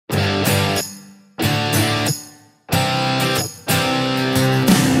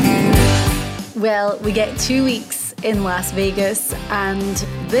Well, we get 2 weeks in Las Vegas, and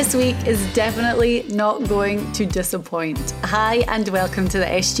this week is definitely not going to disappoint. Hi, and welcome to the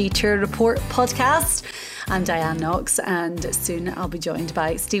SG Tour Report podcast. I'm Diane Knox, and soon I'll be joined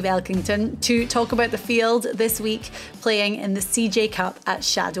by Steve Elkington to talk about the field this week playing in the CJ Cup at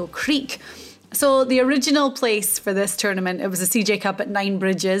Shadow Creek. So the original place for this tournament, it was a CJ Cup at Nine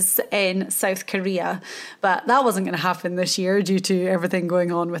Bridges in South Korea, but that wasn't going to happen this year due to everything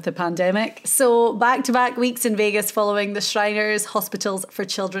going on with the pandemic. So back-to-back weeks in Vegas following the Shriners Hospitals for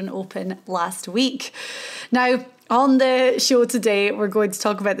Children Open last week. Now, on the show today, we're going to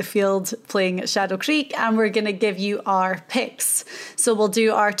talk about the field playing at Shadow Creek, and we're going to give you our picks. So we'll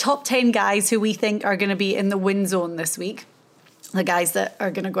do our top 10 guys who we think are going to be in the win zone this week. The guys that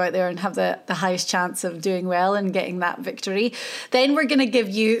are going to go out there and have the highest chance of doing well and getting that victory. Then we're going to give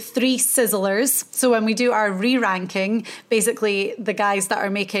you 3 Sizzlers. So when we do our re-ranking, basically the guys that are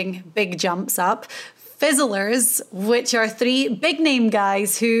making big jumps up. Fizzlers, which are 3 big name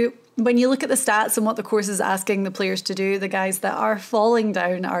guys who, when you look at the stats and what the course is asking the players to do, the guys that are falling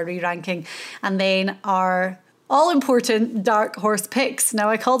down are re-ranking. And then our all-important dark horse picks. Now,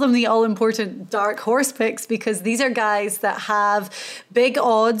 I call them the all-important dark horse picks because these are guys that have big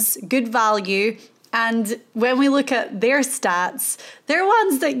odds, good value, and when we look at their stats, they're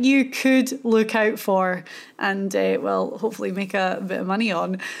ones that you could look out for and, hopefully make a bit of money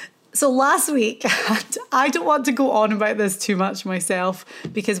on. So last week, I don't want to go on about this too much myself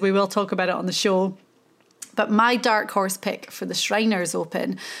because we will talk about it on the show, but my dark horse pick for the Shriners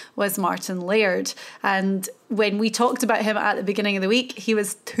Open was Martin Laird. And when we talked about him at the beginning of the week, he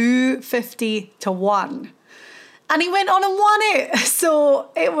was 250 to 1. And he went on and won it. So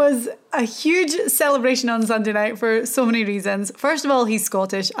it was a huge celebration on Sunday night for so many reasons. First of all, he's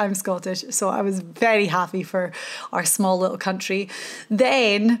Scottish. I'm Scottish. So I was very happy for our small little country.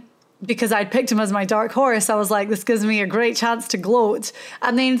 Then, because I'd picked him as my dark horse, I was like, this gives me a great chance to gloat.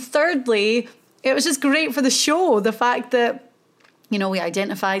 And then thirdly, it was just great for the show, the fact that, you know, we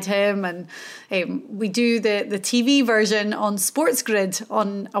identified him and we do the TV version on Sports Grid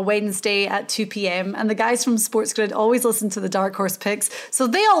on a Wednesday at 2 p.m. And the guys from Sports Grid always listen to the dark horse picks. So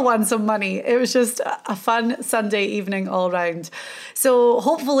they all won some money. It was just a fun Sunday evening all round. So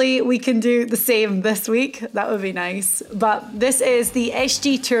hopefully we can do the same this week. That would be nice. But this is the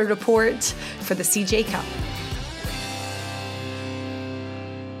SG Tour Report for the CJ Cup.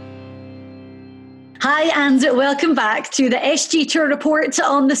 Hi, and welcome back to the SG Tour Report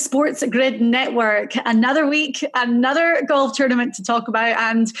on the Sports Grid Network. Another week, another golf tournament to talk about.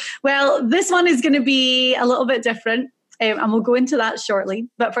 And, well, this one is going to be a little bit different, and we'll go into that shortly.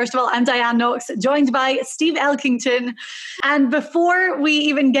 But first of all, I'm Diane Knox, joined by Steve Elkington. And before we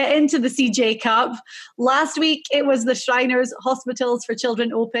even get into the CJ Cup, last week it was the Shriners Hospitals for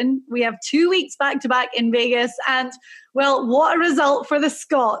Children Open. We have 2 weeks back-to-back in Vegas. And, well, what a result for the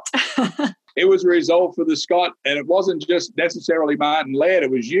Scot. It was a result for the Scot, and it wasn't just necessarily Martin Laird.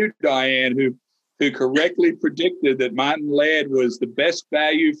 It was you, Diane, who correctly predicted that Martin Laird was the best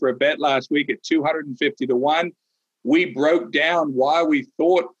value for a bet last week at 250 to 1. We broke down why we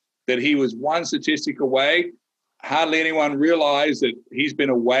thought that he was one statistic away. Hardly anyone realized that he's been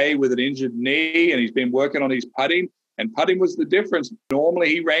away with an injured knee and he's been working on his putting, and putting was the difference. Normally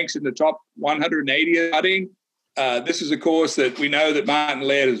he ranks in the top 180 of putting. This is a course that we know that Martin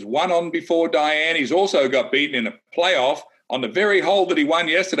Laird has won on before, Diane. He's also got beaten in a playoff on the very hole that he won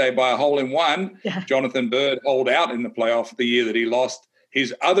yesterday by a hole-in-one. Yeah. Jonathan Bird holed out in the playoff the year that he lost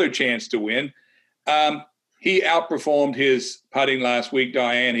his other chance to win. He outperformed his putting last week,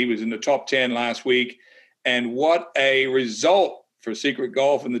 Diane. He was in the top 10 last week. And what a result for Secret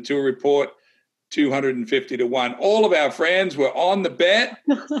Golf and the Tour Report. 250 to 1. All of our friends were on the bet.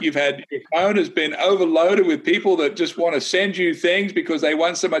 Your phone has been overloaded with people that just want to send you things because they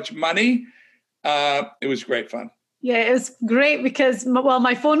won so much money. It was great fun. Yeah, it was great because,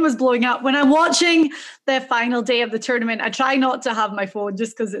 my phone was blowing up. When I'm watching the final day of the tournament, I try not to have my phone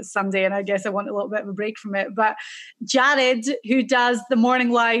just because it's Sunday and I guess I want a little bit of a break from it. But Jared, who does the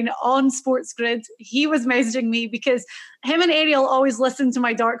morning line on Sports Grid, he was messaging me because him and Ariel always listen to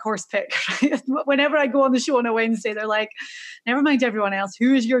my dark horse pick. Right? Whenever I go on the show on a Wednesday, they're like, never mind everyone else,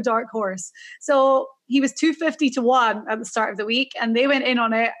 who is your dark horse? So he was 250 to 1 at the start of the week and they went in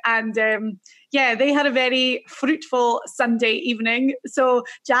on it and they had a very fruitful Sunday evening. So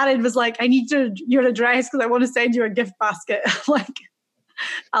Jared was like, I need your address because I want to send you a gift basket. Like,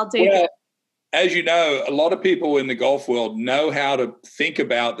 I'll take it. As you know, a lot of people in the golf world know how to think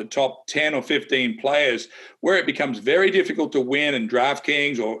about the top 10 or 15 players. Where it becomes very difficult to win in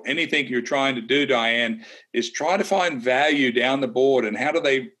DraftKings or anything you're trying to do, Diane, is try to find value down the board and how do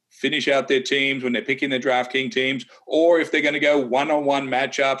they finish out their teams when they're picking their DraftKings teams, or if they're going to go one-on-one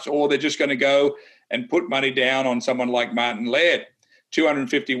matchups, or they're just going to go and put money down on someone like Martin Laird.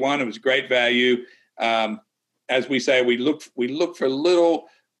 251, it was great value. As we say, we look for little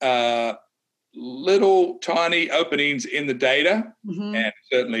tiny openings in the data, and it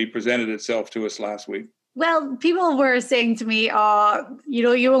certainly presented itself to us last week. Well, people were saying to me,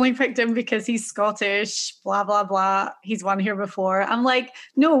 you only picked him because he's Scottish, blah, blah, blah. He's won here before. I'm like,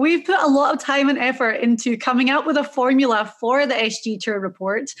 no, we've put a lot of time and effort into coming up with a formula for the SG Tour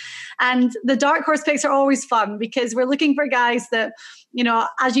report. And the dark horse picks are always fun because we're looking for guys that,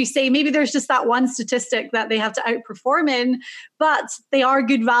 as you say, maybe there's just that one statistic that they have to outperform in, but they are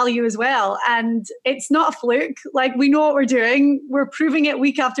good value as well. And it's not a fluke. Like, we know what we're doing. We're proving it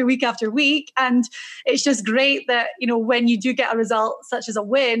week after week after week. And it's just great that, when you do get a result such as a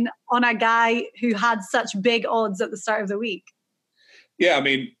win on a guy who had such big odds at the start of the week. Yeah, I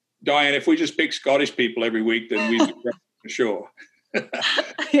mean, Diane, if we just pick Scottish people every week, then we'd be for sure.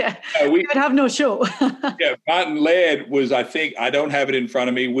 Yeah, we would have no show. Yeah, Martin Laird was, I think, I don't have it in front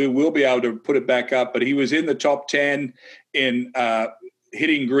of me. We will be able to put it back up, but he was in the top 10 in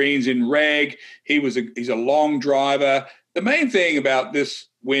hitting greens in reg. He's a long driver. The main thing about this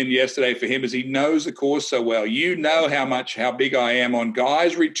win yesterday for him is he knows the course so well. How big I am on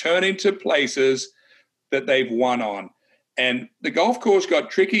guys returning to places that they've won on. And the golf course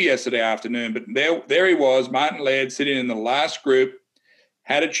got tricky yesterday afternoon, but there he was, Martin Laird, sitting in the last group,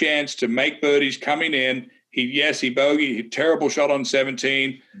 had a chance to make birdies coming in. He bogeyed, he terrible shot on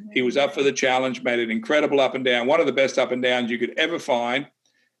 17. He was up for the challenge, made an incredible up and down, one of the best up and downs you could ever find.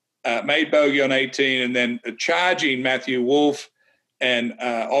 Made bogey on 18, and then charging Matthew Wolff and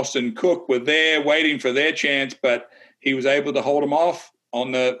Austin Cook were there waiting for their chance, but he was able to hold them off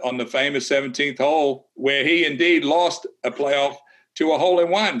on the famous 17th hole, where he indeed lost a playoff to a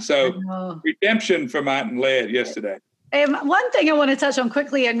hole-in-one. So redemption for Martin Laird yesterday. One thing I want to touch on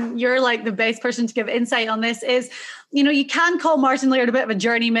quickly, and you're like the best person to give insight on this, is, you can call Martin Laird a bit of a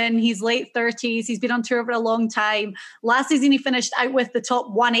journeyman. He's late 30s. He's been on tour for a long time. Last season, he finished out with the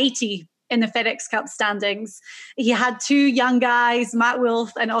top 180 in the FedEx Cup standings. He had two young guys, Matt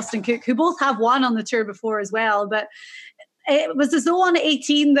Wolff and Austin Cook, who both have won on the tour before as well. But it was as though on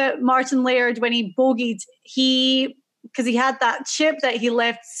 18 that Martin Laird, when he bogeyed, because he had that chip that he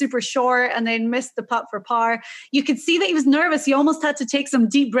left super short and then missed the putt for par, you could see that he was nervous. He almost had to take some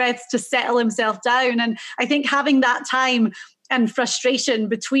deep breaths to settle himself down. And I think having that time and frustration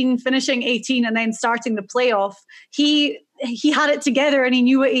between finishing 18 and then starting the playoff, he had it together and he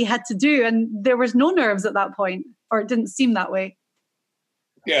knew what he had to do. And there was no nerves at that point, or it didn't seem that way.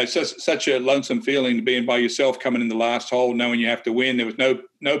 Yeah, it's just such a lonesome feeling being by yourself coming in the last hole, knowing you have to win. There was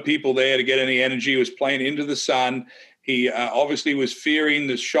no people there to get any energy. He was playing into the sun. He obviously was fearing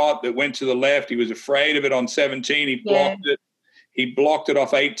the shot that went to the left. He was afraid of it on 17. He blocked it. He blocked it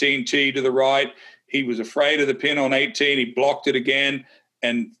off 18 tee to the right. He was afraid of the pin on 18. He blocked it again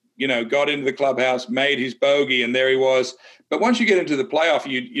and, got into the clubhouse, made his bogey, and there he was. But once you get into the playoff,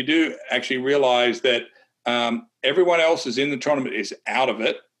 you do actually realize that everyone else is in the tournament is out of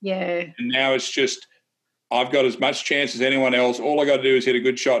it. Yeah. And now it's just, I've got as much chance as anyone else. All I got to do is hit a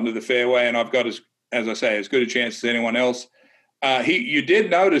good shot into the fairway, and I've got, as I say, as good a chance as anyone else. You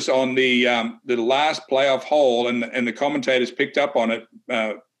did notice on the last playoff hole, and the commentators picked up on it.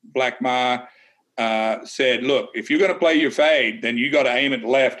 Blackmar said, "Look, if you're going to play your fade, then you got to aim it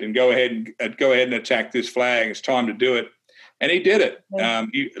left and go ahead and attack this flag. It's time to do it." And he did it.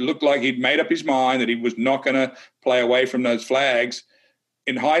 It looked like he'd made up his mind that he was not going to play away from those flags.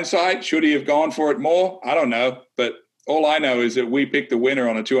 In hindsight, should he have gone for it more? I don't know. But all I know is that we picked the winner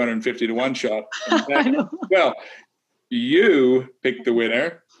on a 250-1 shot. Well, you picked the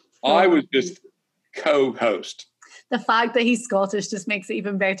winner. I was just co-host. The fact that he's Scottish just makes it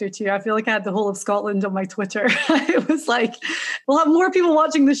even better too. I feel like I had the whole of Scotland on my Twitter. It was like, we'll have more people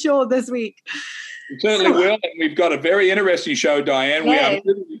watching the show this week. We certainly will. And we've got a very interesting show, Diane. We are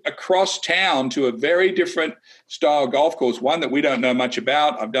moving across town to a very different style golf course, one that we don't know much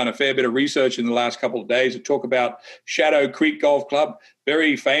about. I've done a fair bit of research in the last couple of days to talk about Shadow Creek Golf Club,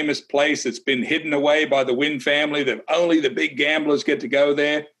 very famous place that's been hidden away by the Wynn family, that only the big gamblers get to go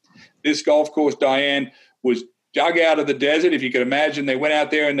there. This golf course, Diane, was dug out of the desert. If you could imagine, they went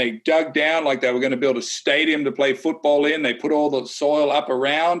out there and they dug down like they were going to build a stadium to play football in. They put all the soil up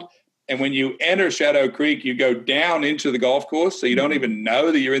around. And when you enter Shadow Creek, you go down into the golf course, so you don't even know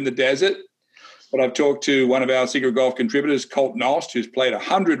that you're in the desert. But I've talked to one of our Secret Golf contributors, Colt Nost, who's played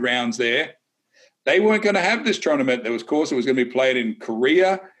 100 rounds there. They weren't going to have this tournament. There was, of course, it was going to be played in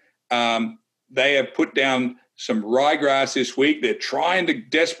Korea. They have put down some ryegrass this week. They're trying to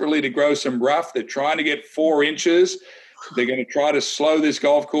desperately to grow some rough. They're trying to get 4 inches. They're going to try to slow this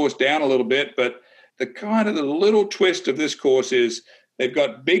golf course down a little bit. But the little twist of this course is they've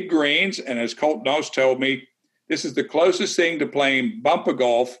got big greens. And as Colt Knost told me, this is the closest thing to playing bumper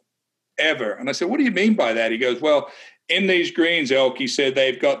golf ever. And I said, what do you mean by that? He goes, well, in these greens, Elk, he said,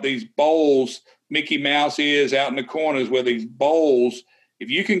 they've got these bowls, Mickey Mouse ears out in the corners where these bowls, if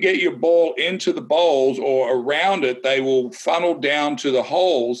you can get your ball into the bowls or around it, they will funnel down to the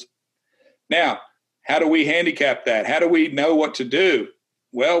holes. Now, how do we handicap that? How do we know what to do?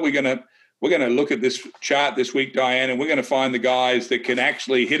 Well, we're going to look at this chart this week, Diane, and we're going to find the guys that can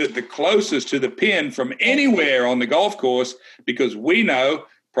actually hit it the closest to the pin from anywhere on the golf course, because we know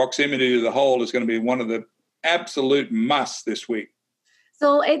proximity to the hole is going to be one of the absolute musts this week.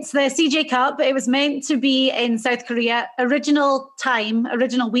 So it's the CJ Cup. It was meant to be in South Korea. Original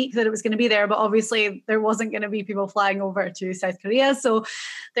week that it was going to be there, but obviously there wasn't going to be people flying over to South Korea. So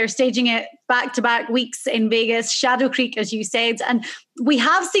they're staging it back-to-back weeks in Vegas, Shadow Creek, as you said. And we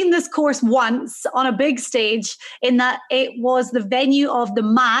have seen this course once on a big stage, in that it was the venue of the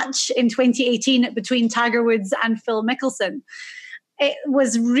match in 2018 between Tiger Woods and Phil Mickelson. It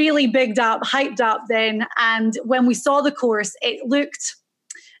was really bigged up, hyped up then. And when we saw the course, it looked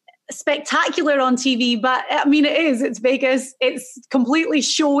spectacular on TV, but I mean, it's Vegas. It's completely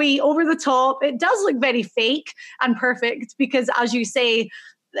showy, over the top. It does look very fake and perfect because, as you say,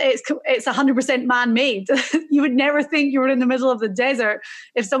 it's 100% man-made. You would never think you were in the middle of the desert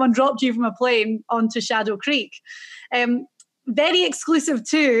if someone dropped you from a plane onto Shadow Creek. Very exclusive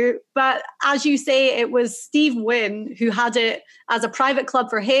too, but as you say, it was Steve Wynn who had it as a private club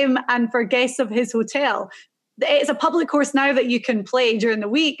for him and for guests of his hotel. It's a public course now that you can play during the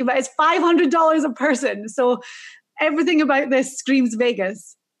week, but it's $500 a person. So everything about this screams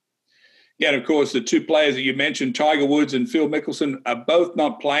Vegas. Yeah, and of course, the two players that you mentioned, Tiger Woods and Phil Mickelson, are both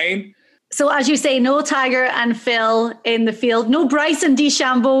not playing. So as you say, no Tiger and Phil in the field. No Bryson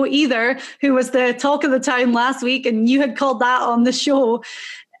DeChambeau either, who was the talk of the town last week, and you had called that on the show.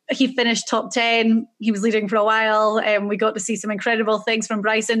 He finished top 10. He was leading for a while, and we got to see some incredible things from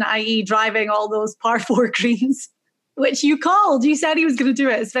Bryson, i.e. driving all those par 4 greens, which you called. You said he was going to do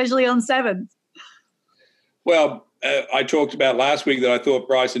it, especially on 7th. Well, I talked about last week that I thought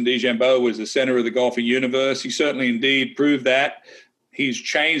Bryson DeChambeau was the center of the golfing universe. He certainly indeed proved that. He's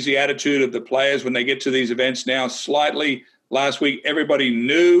changed the attitude of the players when they get to these events now slightly. Last week, everybody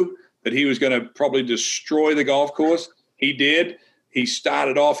knew that he was going to probably destroy the golf course. He did. He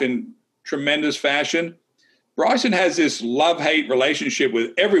started off in tremendous fashion. Bryson has this love-hate relationship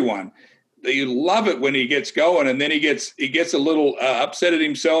with everyone. You love it when he gets going, and then he gets a little upset at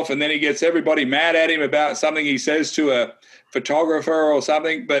himself, and then he gets everybody mad at him about something he says to a photographer or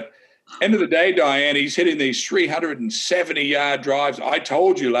something. But end of the day, Diane, he's hitting these 370-yard drives. I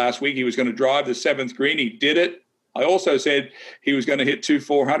told you last week he was going to drive the 7th green. He did it. I also said he was going to hit 2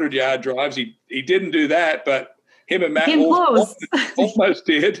 400-yard drives. He didn't do that, but him and Matt almost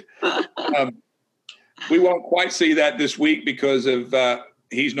did. We won't quite see that this week because of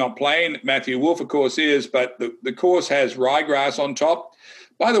he's not playing. Matthew Wolff, of course, is, but the course has ryegrass on top.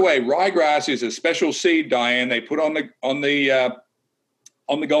 By the way, ryegrass is a special seed, Diane. They put on the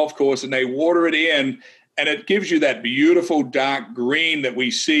golf course and they water it in, and it gives you that beautiful dark green that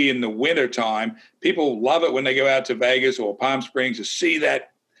we see in the wintertime. People love it when they go out to Vegas or Palm Springs to see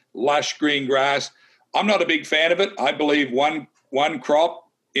that lush green grass. I'm not a big fan of it. I believe one crop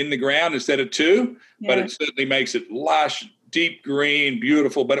in the ground instead of 2, but it certainly makes it lush, deep green,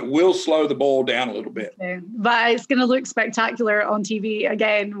 beautiful, but it will slow the ball down a little bit. Okay. But it's going to look spectacular on TV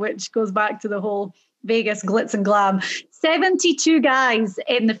again, which goes back to the whole Vegas glitz and glam. 72 guys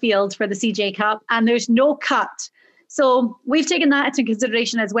in the field for the CJ Cup, and there's no cut. So we've taken that into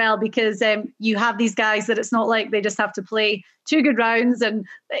consideration as well, because you have these guys that it's not like they just have to play 2 good rounds, and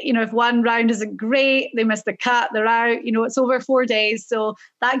if one round isn't great, they miss the cut, they're out. It's over 4 days, so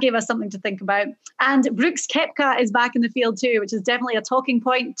that gave us something to think about. And Brooks Koepka is back in the field too, which is definitely a talking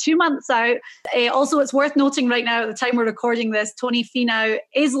point. 2 months out. Also, it's worth noting right now, at the time we're recording this, Tony Finau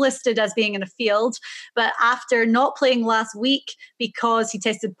is listed as being in the field, but after not playing last week because he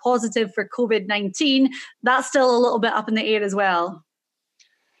tested positive for COVID-19, that's still a little bit up in the air as well.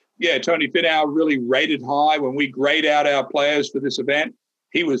 Yeah, Tony Finau really rated high. When we grade out our players for this event,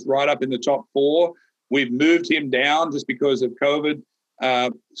 he was right up in the top 4. We've moved him down just because of COVID.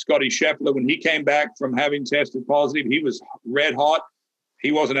 Scotty Scheffler, when he came back from having tested positive, he was red hot.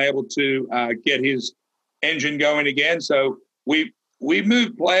 He wasn't able to get his engine going again. So we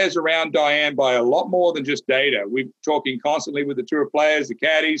moved players around, Diane, by a lot more than just data. We're talking constantly with the tour players, the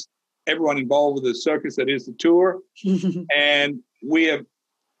caddies. everyone involved with the circus that is the tour. And we have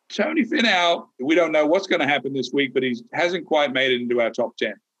Tony Finau. We don't know what's going to happen this week, but he hasn't quite made it into our top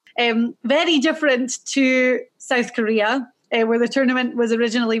 10. Very different to South Korea, where the tournament was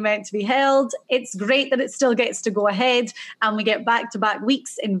originally meant to be held. It's great that it still gets to go ahead, and we get back-to-back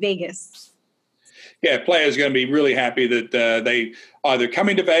weeks in Vegas. Yeah, players are going to be really happy that they either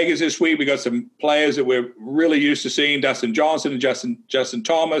coming to Vegas this week. We got some players that we're really used to seeing: Dustin Johnson and Justin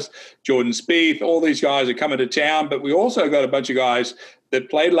Thomas, Jordan Spieth. All these guys are coming to town, but we also got a bunch of guys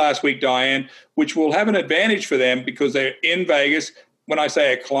that played last week, Diane, which will have an advantage for them because they're in Vegas. When I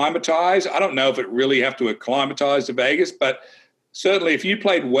say acclimatize, I don't know if it really have to acclimatize to Vegas, but certainly if you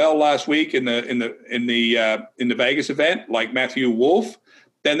played well last week in the Vegas event, like Matthew Wolff,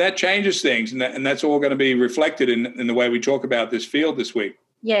 then that changes things, and that's all going to be reflected in the way we talk about this field this week.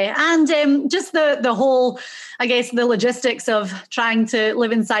 Yeah, and just the whole, I guess, the logistics of trying to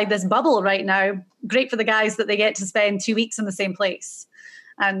live inside this bubble right now. Great for the guys that they get to spend 2 weeks in the same place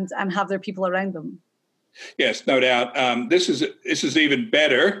and have their people around them. Yes, no doubt. This is even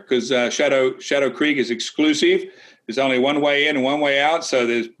better because Shadow Creek is exclusive. There's only one way in and one way out, so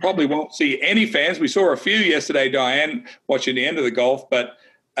there's probably won't see any fans. We saw a few yesterday, Diane, watching the end of the golf, but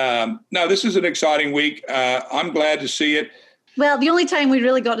no, this is an exciting week. I'm glad to see it. Well, the only time we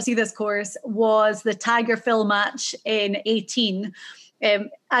really got to see this course was the Tiger Phil match in 18.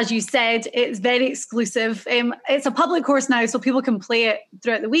 As you said, it's very exclusive. It's a public course now, so people can play it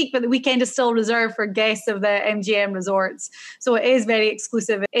throughout the week, but the weekend is still reserved for guests of the MGM resorts. So it is very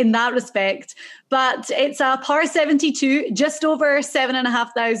exclusive in that respect. But it's a par 72, just over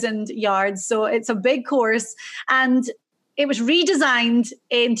 7,500 yards. So it's a big course. And it was redesigned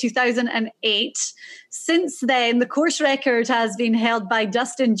in 2008. Since then, the course record has been held by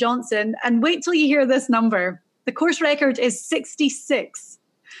Dustin Johnson. And wait till you hear this number. The course record is 66,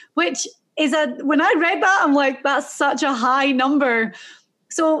 which is when I read that, I'm like, that's such a high number.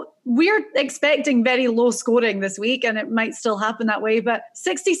 So we're expecting very low scoring this week, and it might still happen that way. But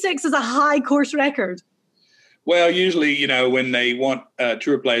 66 is a high course record. Well, usually, when they want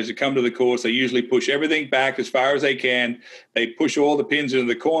tour players to come to the course, they usually push everything back as far as they can. They push all the pins into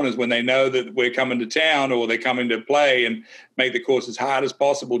the corners when they know that we're coming to town or they're coming to play, and make the course as hard as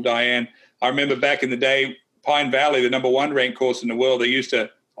possible, Diane. I remember back in the day, Pine Valley, the number one ranked course in the world, they used to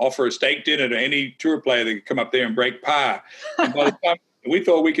offer a steak dinner to any tour player that could come up there and break par. And by the time we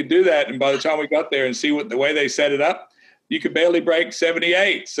thought we could do that, and by the time we got there and see the way they set it up, you could barely break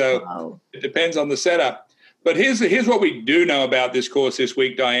 78. So wow. It depends on the setup. But here's what we do know about this course this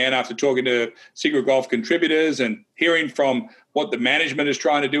week, Diane, after talking to Secret Golf contributors and hearing from what the management is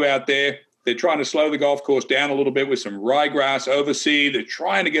trying to do out there. They're trying to slow the golf course down a little bit with some ryegrass overseed. They're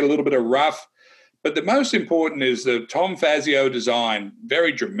trying to get a little bit of rough. But the most important is the Tom Fazio design,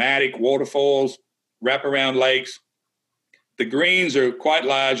 very dramatic waterfalls, wraparound lakes. The greens are quite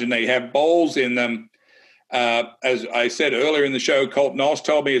large, and they have bowls in them. As I said earlier in the show, Colt Noss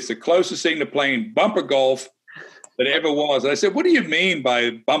told me it's the closest thing to playing bumper golf that ever was. I said, what do you mean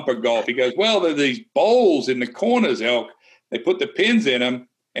by bumper golf? He goes, well, there are these bowls in the corners, Elk. They put the pins in them,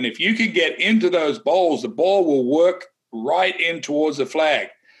 and if you can get into those bowls, the ball will work right in towards the flag.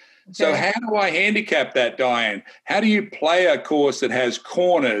 Okay. So how do I handicap that, Diane? How do you play a course that has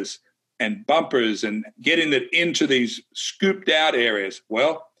corners and bumpers and getting it into these scooped out areas?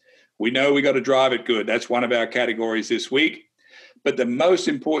 Well, we know we got to drive it good. That's one of our categories this week. But the most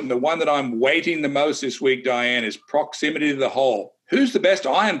important, the one that I'm weighting the most this week, Diane, is proximity to the hole. Who's the best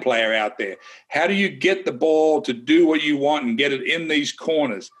iron player out there? How do you get the ball to do what you want and get it in these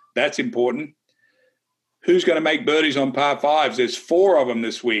corners? That's important. Who's going to make birdies on par fives? There's 4 of them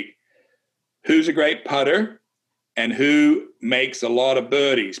this week. Who's a great putter and who makes a lot of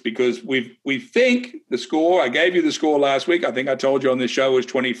birdies? Because we think the score, I gave you the score last week. I think I told you on this show was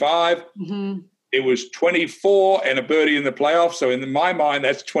 25. Mm-hmm. It was 24 and a birdie in the playoffs. So in my mind,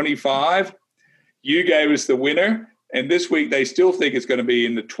 that's 25. You gave us the winner. And this week, they still think it's going to be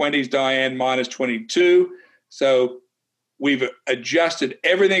in the 20s, Diane, minus 22. So we've adjusted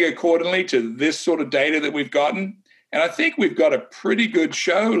everything accordingly to this sort of data that we've gotten. And I think we've got a pretty good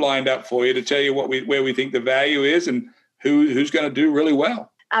show lined up for you to tell you where we think the value is and who's going to do really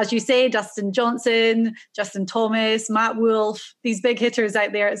well. As you say, Dustin Johnson, Justin Thomas, Matt Wolff, these big hitters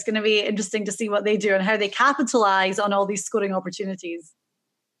out there, it's going to be interesting to see what they do and how they capitalize on all these scoring opportunities.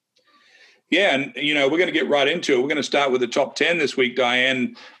 Yeah, and, we're going to get right into it. We're going to start with the top 10 this week,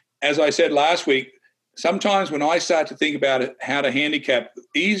 Diane. As I said last week, sometimes when I start to think about it, how to handicap, the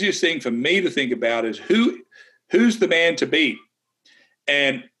easiest thing for me to think about is who's the man to beat.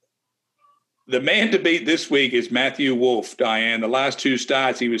 And the man to beat this week is Matthew Wolff, Diane. The last two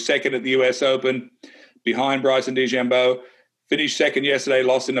starts, he was second at the US Open behind Bryson DeChambeau. Finished second yesterday,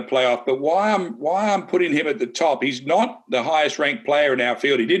 lost in the playoff. But why I'm putting him at the top, he's not the highest ranked player in our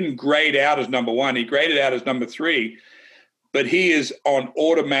field. He didn't grade out as number one. He graded out as number three. But he is on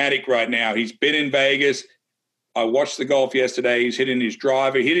automatic right now. He's been in Vegas. I watched the golf yesterday. He's hitting his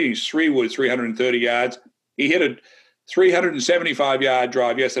driver, hitting his three-wood 330 yards. He hit a 375-yard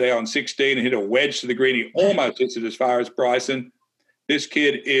drive yesterday on 16 and hit a wedge to the green. He almost hits it as far as Bryson. This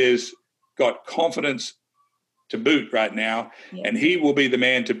kid is got confidence to boot right now, and he will be the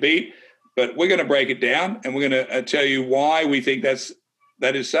man to beat. But we're going to break it down, and we're going to tell you why we think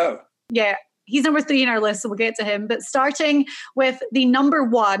that is so. Yeah, he's number 3 in our list, so we'll get to him. But starting with the number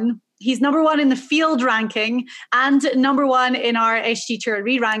 1, he's number 1 in the field ranking and number 1 in our SG Tour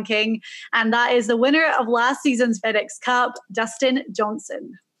re-ranking. And that is the winner of last season's FedEx Cup, Dustin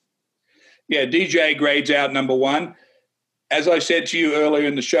Johnson. Yeah, DJ grades out number 1. As I said to you earlier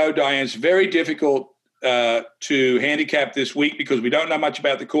in the show, Diane, it's very difficult to handicap this week because we don't know much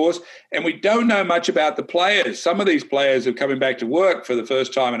about the course and we don't know much about the players. Some of these players are coming back to work for the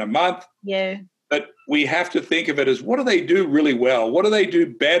first time in a month. Yeah. But we have to think of it as, what do they do really well? What do they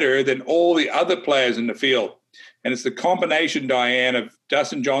do better than all the other players in the field? And it's the combination, Diane, of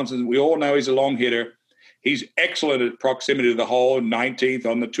Dustin Johnson. We all know he's a long hitter. He's excellent at proximity to the hole, 19th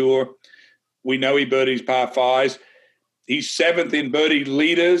on the tour. We know he birdies par 5s. He's 7th in birdie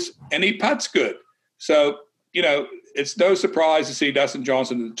leaders, and he putts good. So, it's no surprise to see Dustin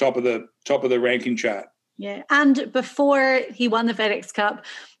Johnson at the top of the ranking chart. Yeah, and before he won the FedEx Cup,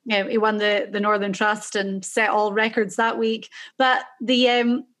 he won the Northern Trust and set all records that week. But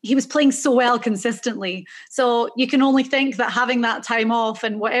he was playing so well consistently. So you can only think that having that time off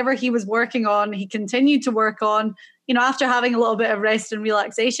and whatever he was working on, he continued to work on, after having a little bit of rest and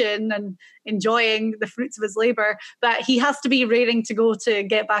relaxation and enjoying the fruits of his labor. But he has to be raring to go to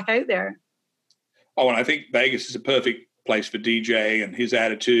get back out there. Oh, and I think Vegas is a perfect place for DJ and his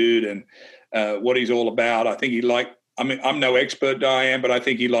attitude and what he's all about. I think I'm no expert, Diane, but I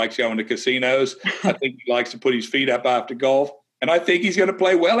think he likes going to casinos. I think he likes to put his feet up after golf. And I think he's going to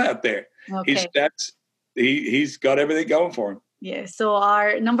play well out there. Okay. His stats, he's got everything going for him. Yeah, so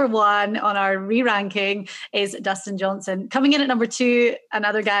our number 1 on our re-ranking is Dustin Johnson. Coming in at number 2,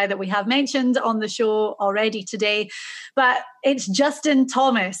 another guy that we have mentioned on the show already today, but it's Justin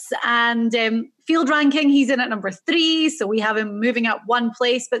Thomas. And field ranking, he's in at number 3, so we have him moving up 1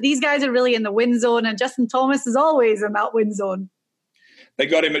 place. But these guys are really in the win zone, and Justin Thomas is always in that win zone. They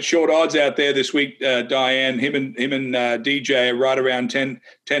got him at short odds out there this week, Diane. Him and DJ are right around 10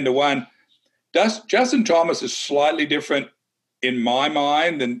 to 1. Justin Thomas is slightly different in my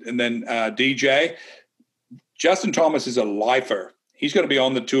mind than DJ. Justin Thomas is a lifer. He's going to be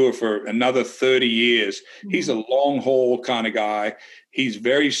on the tour for another 30 years. He's a long haul kind of guy. He's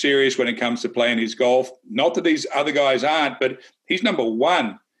very serious when it comes to playing his golf. Not that these other guys aren't, but he's number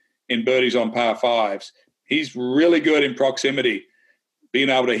 1 in birdies on par 5s. He's really good in proximity, being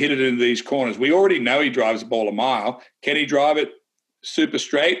able to hit it into these corners. We already know he drives the ball a mile. Can he drive it super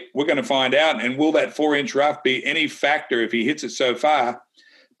straight? We're going to find out. And will that 4-inch rough be any factor if he hits it so far?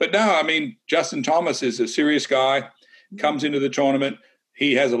 But no, Justin Thomas is a serious guy, comes into the tournament.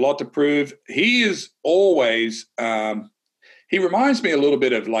 He has a lot to prove. He is always, he reminds me a little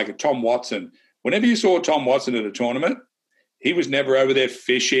bit of like a Tom Watson. Whenever you saw Tom Watson at a tournament, he was never over there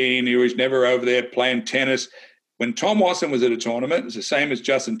fishing. He was never over there playing tennis. When Tom Watson was at a tournament, it's the same as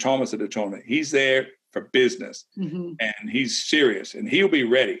Justin Thomas at a tournament. He's there for business, and he's serious, and he'll be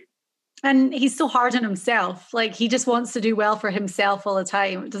ready. And he's so hard on himself. Like, he just wants to do well for himself all the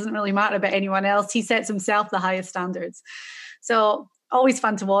time. It doesn't really matter about anyone else. He sets himself the highest standards. So always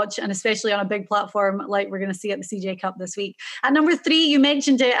fun to watch, and especially on a big platform like we're going to see at the CJ Cup this week. At number 3, you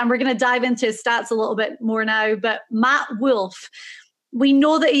mentioned it, and we're going to dive into his stats a little bit more now, but Matt Wolff, we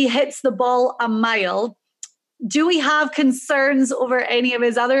know that he hits the ball a mile. Do we have concerns over any of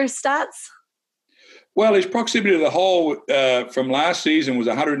his other stats? Well, his proximity to the hole from last season was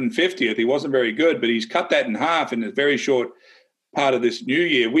 150th. He wasn't very good, but he's cut that in half in a very short part of this new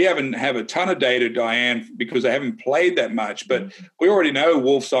year. We haven't have a ton of data, Diane, because they haven't played that much, but we already know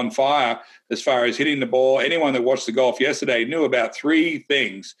Wolf's on fire as far as hitting the ball. Anyone that watched the golf yesterday knew about 3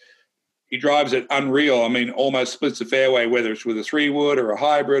 things. He drives it unreal. Almost splits the fairway, whether it's with a 3-wood or a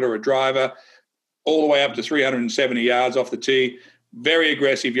hybrid or a driver, all the way up to 370 yards off the tee. Very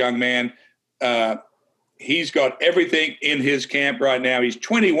aggressive young man. He's got everything in his camp right now. He's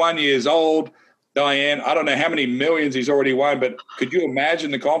 21 years old, Diane. I don't know how many millions he's already won, but could you imagine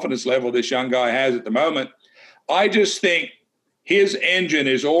the confidence level this young guy has at the moment? I just think his engine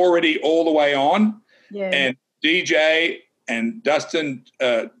is already all the way on. Yeah. And DJ and Dustin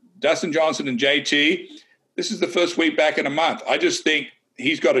Johnson and JT, this is the first week back in a month. I just think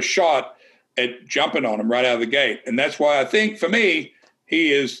he's got a shot at jumping on him right out of the gate. And that's why I think, for me,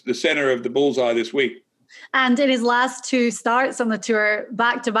 he is the center of the bullseye this week. And in his last 2 starts on the tour,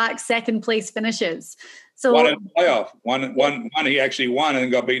 back-to-back second-place finishes. So one in the playoff. One he actually won and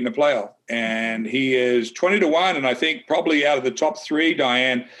got beat in the playoff. And he is 20-1, and I think probably out of the top 3,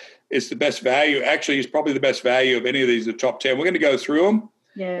 Diane, is the best value. Actually, he's probably the best value of any of these, the top 10. We're going to go through them,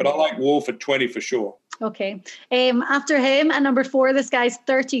 but I like Wolf at 20 for sure. Okay. After him, at number 4, this guy's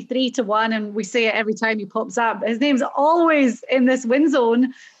 33-1, and we say it every time he pops up. His name's always in this win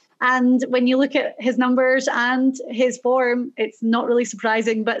zone. And when you look at his numbers and his form, it's not really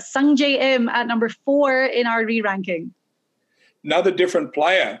surprising. But Sungjae Im at number 4 in our re-ranking. Another different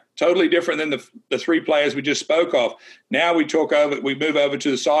player, totally different than the 3 players we just spoke of. Now we move over to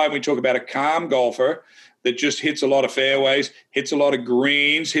the side, and we talk about a calm golfer that just hits a lot of fairways, hits a lot of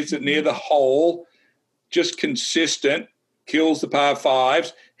greens, hits it near the hole, just consistent, kills the par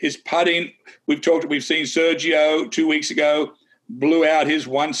 5s. His putting, we've seen Sergio 2 weeks ago, blew out his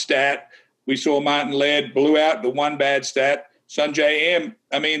one stat. We saw Martin Laird blew out the one bad stat. Sungjae Im,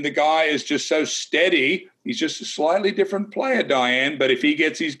 I mean, the guy is just so steady. He's just a slightly different player, Diane, but if he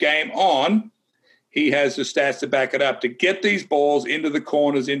gets his game on, he has the stats to back it up, to get these balls into the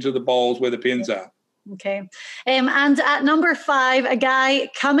corners, into the bowls where the pins are. Okay. And at number 5, a guy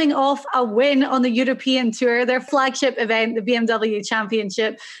coming off a win on the European Tour, their flagship event, the BMW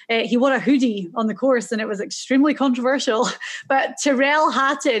Championship. He wore a hoodie on the course and it was extremely controversial. But Tyrrell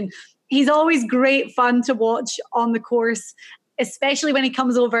Hatton, he's always great fun to watch on the course, especially when he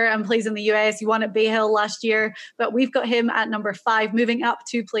comes over and plays in the US. He won at Bay Hill last year, but we've got him at number 5, moving up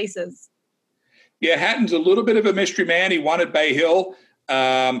 2 places. Yeah, Hatton's a little bit of a mystery man. He won at Bay Hill.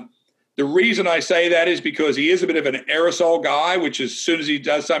 The reason I say that is because he is a bit of an aerosol guy, which as soon as he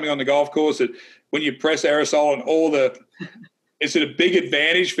does something on the golf course, that when you press aerosol and it's a big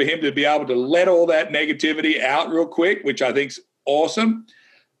advantage for him to be able to let all that negativity out real quick, which I think's awesome.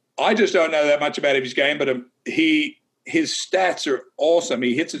 I just don't know that much about his game, but his stats are awesome.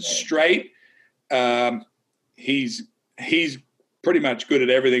 He hits it straight. He's pretty much good at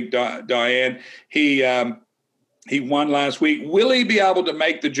everything, Diane. He won last week. Will he be able to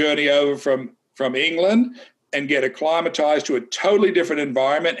make the journey over from England and get acclimatized to a totally different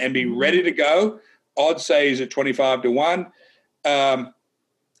environment and be ready to go? Odds say he's at 25-1.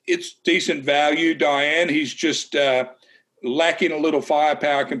 It's decent value, Diane. He's just lacking a little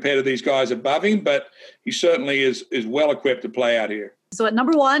firepower compared to these guys above him, but he certainly is well equipped to play out here. So at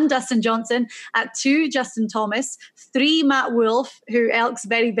number 1, Dustin Johnson. At 2, Justin Thomas. 3, Matt Wolff, who Elk's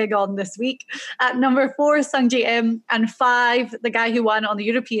very big on this week. At number 4, Sungjae Im. And 5, the guy who won on the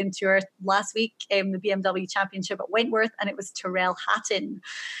European Tour last week, the BMW Championship at Wentworth, and it was Tyrrell Hatton.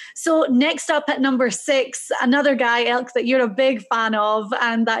 So next up at number 6, another guy, Elk, that you're a big fan of,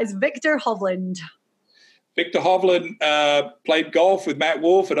 and that is Victor Hovland. Victor Hovland played golf with Matt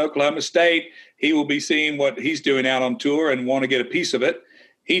Wolff at Oklahoma State. He will be seeing what he's doing out on tour and want to get a piece of it.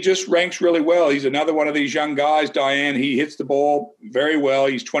 He just ranks really well. He's another one of these young guys, Diane. He hits the ball very well.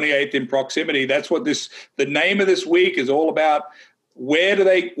 He's 28th in proximity. That's what the name of this week is all about. Where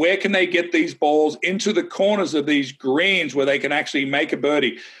can they get these balls into the corners of these greens where they can actually make a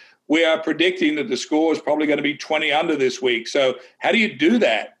birdie? We are predicting that the score is probably going to be 20 under this week. So how do you do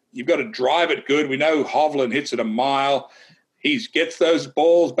that? You've got to drive it good. We know Hovland hits it a mile. He gets those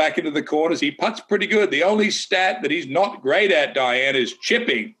balls back into the corners. He putts pretty good. The only stat that he's not great at, Diane, is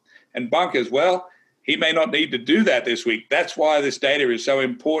chipping and bunkers. Well, he may not need to do that this week. That's why this data is so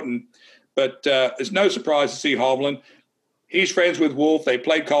important. But it's no surprise to see Hovland. He's friends with Wolff. They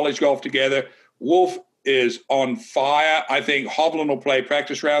played college golf together. Wolff is on fire. I think Hovland will play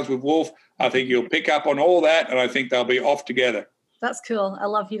practice rounds with Wolff. I think he'll pick up on all that, and I think they'll be off together. That's cool. I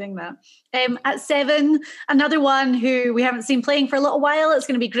love hearing that. At 7, another one who we haven't seen playing for a little while. It's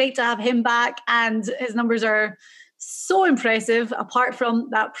going to be great to have him back, and his numbers are so impressive, apart from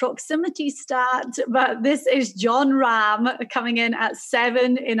that proximity stat. But this is Jon Rahm coming in at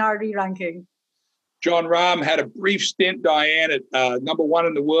 7 in our re-ranking. Jon Rahm had a brief stint, Diane, at number 1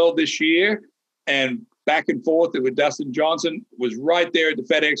 in the world this year, and back and forth with Dustin Johnson, was right there at the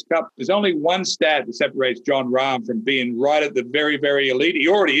FedEx Cup. There's only one stat that separates Jon Rahm from being right at the very, very elite. He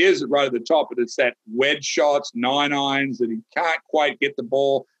already is right at the top, but it's that wedge shots, 9-irons, that he can't quite get the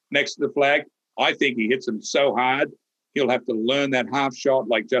ball next to the flag. I think he hits them so hard, he'll have to learn that half shot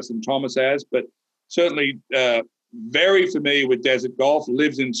like Justin Thomas has, but certainly very familiar with desert golf,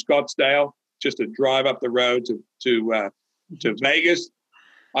 lives in Scottsdale, just a drive up the road to to Vegas.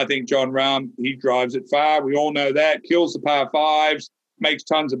 I think Jon Rahm, he drives it far. We all know that. Kills the par fives, makes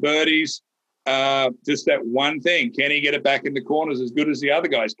tons of birdies. Just that one thing. Can he get it back in the corners as good as the other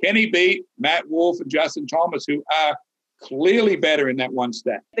guys? Can he beat Matt Wolff and Justin Thomas, who are clearly better in that one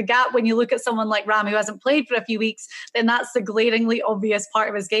stat? The gap, when you look at someone like Rahm who hasn't played for a few weeks, then that's the glaringly obvious part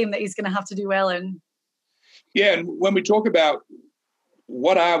of his game that he's going to have to do well in. Yeah, and when we talk about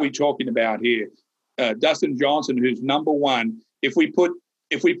what are we talking about here? Dustin Johnson, who's number one. If we put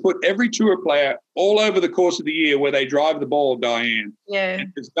every tour player all over the course of the year where they drive the ball, Diane,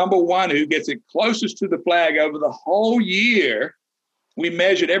 it's number one who gets it closest to the flag over the whole year. We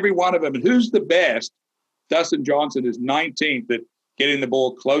measured every one of them. And who's the best? Dustin Johnson is 19th at getting the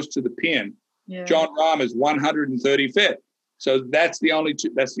ball close to the pin. Yeah. Jon Rahm is 135th. So that's the only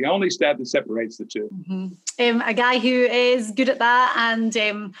stat that separates the two. Mm-hmm. A guy who is good at that,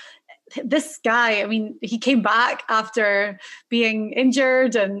 and this guy, I mean, he came back after being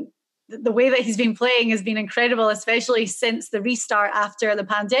injured, and the way that he's been playing has been incredible, especially since the restart after the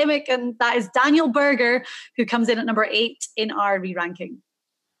pandemic. And that is Daniel Berger, who comes in at number 8 in our re-ranking.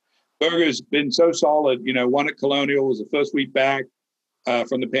 Berger's been so solid. Won at Colonial, was the first week back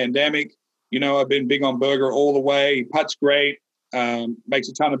from the pandemic. I've been big on Berger all the way. He putts great, makes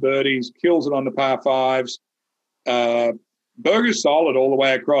a ton of birdies, kills it on the par fives. Berger's solid all the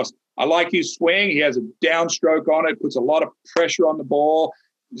way across. I like his swing. He has a downstroke on it, puts a lot of pressure on the ball.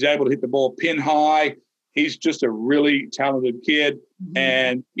 He's able to hit the ball pin high. He's just a really talented kid. Mm-hmm.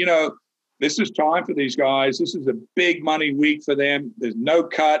 And, this is time for these guys. This is a big money week for them. There's no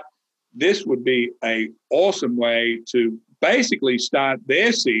cut. This would be an awesome way to basically start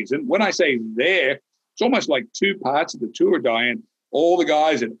their season. When I say there, it's almost like two parts of the tour, Diane. All the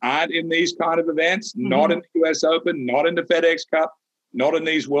guys that aren't in these kind of events, not in the US Open, not in the FedEx Cup, not in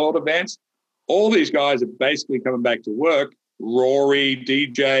these world events. All these guys are basically coming back to work. Rory,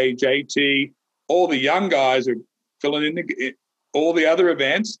 DJ, JT, all the young guys are filling in all the other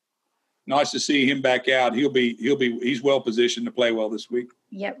events. Nice to see him back out. He's well positioned to play well this week.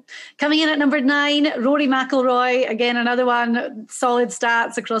 Yep. Coming in at number 9, Rory McIlroy. Again, another one, solid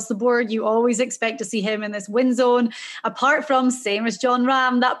stats across the board. You always expect to see him in this win zone. Apart from, same as Jon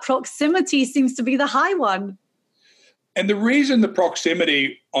Rahm, that proximity seems to be the high one. And the reason the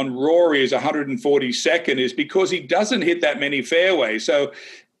proximity on Rory is 142nd is because he doesn't hit that many fairways. So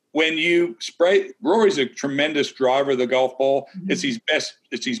when you Rory's a tremendous driver of the golf ball. Mm-hmm.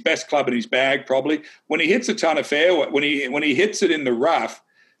 It's his best club in his bag, probably. When he hits a ton of fairway, when he hits it in the rough,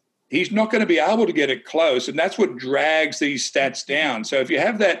 he's not going to be able to get it close. And that's what drags these stats down. So if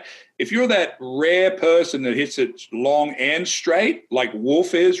you're that rare person that hits it long and straight, like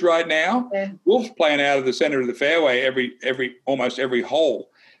Wolff is right now, Wolff's playing out of the center of the fairway almost every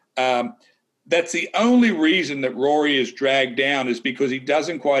hole. That's the only reason that Rory is dragged down, is because he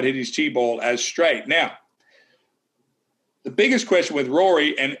doesn't quite hit his tee ball as straight. Now, the biggest question with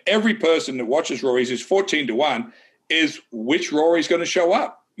Rory, and every person that watches Rory is 14-1, is which Rory's going to show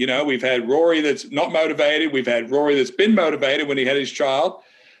up. We've had Rory that's not motivated. We've had Rory that's been motivated when he had his child.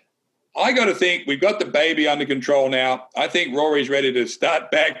 I got to think we've got the baby under control now. I think Rory's ready to start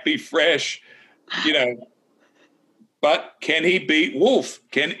back, be fresh, But can he beat Wolff?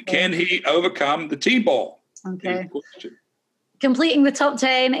 Can he overcome the tee ball? Okay. Completing the top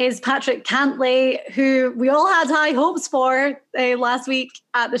 10 is Patrick Cantlay, who we all had high hopes for last week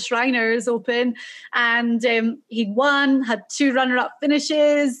at the Shriners Open. And he'd won, had 2 runner-up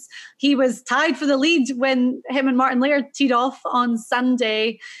finishes. He was tied for the lead when him and Martin Laird teed off on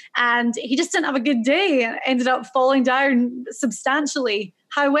Sunday. And he just didn't have a good day and ended up falling down substantially.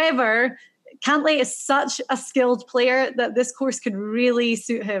 However, Cantlay is such a skilled player that this course could really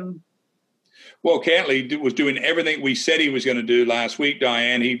suit him. Well, Cantlay was doing everything we said he was going to do last week,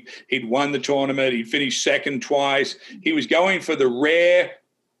 Diane. He'd won the tournament. He finished second twice. He was going for the rare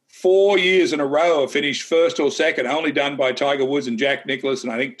 4 years in a row of finished first or second, only done by Tiger Woods and Jack Nicklaus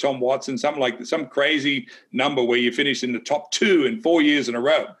and I think Tom Watson, some crazy number where you finish in the top 2 in 4 years in a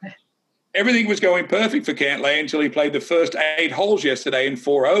row. Everything was going perfect for Cantlay until he played the first 8 holes yesterday in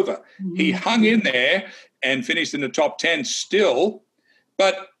 4 over. Mm-hmm. He hung in there and finished in the top 10 still.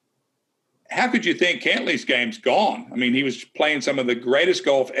 But how could you think Cantlay's game's gone? I mean, he was playing some of the greatest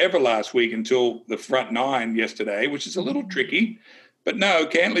golf ever last week until the front 9 yesterday, which is a little tricky. But no,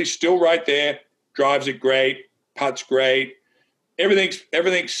 Cantlay's still right there, drives it great, putts great.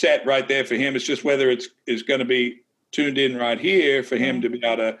 Everything's set right there for him. It's just whether it's going to be tuned in right here for him to be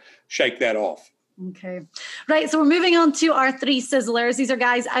able to shake that off. Okay. Right. So we're moving on to our three sizzlers. These are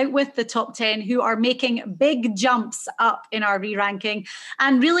guys out with the top 10 who are making big jumps up in our re-ranking.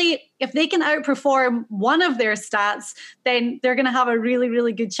 And really, if they can outperform one of their stats, then they're going to have a really,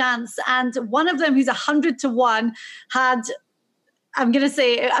 really good chance. And one of them, who's 100-1, had, I'm going to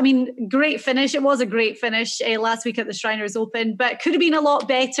say, I mean, great finish. It was a great finish last week at the Shriners Open, but could have been a lot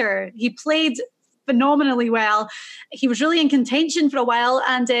better. He played phenomenally well. He was really in contention for a while,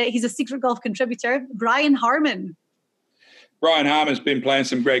 and he's a Secret Golf contributor, Brian Harman. Brian Harman's been playing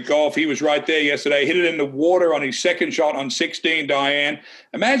some great golf. He was right there yesterday, hit it in the water on his second shot on 16, Diane.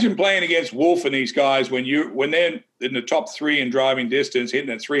 Imagine playing against Wolf and these guys when they're in the top three in driving distance,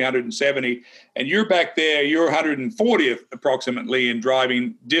 hitting at 370, and you're back there, you're 140th approximately in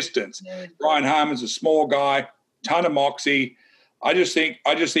driving distance. Yeah. Brian Harman's a small guy, ton of moxie. I just think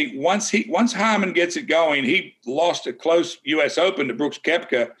once Harman gets it going, he lost a close U.S. Open to Brooks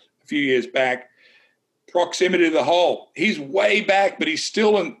Koepka a few years back. Proximity to the hole. He's way back, but he's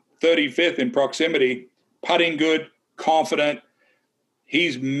still in 35th in proximity, putting good, confident.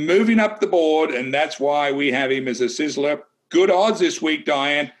 He's moving up the board, and that's why we have him as a sizzler. Good odds this week,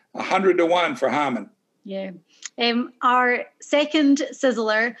 Diane, 100-1 for Harman. Yeah. Our second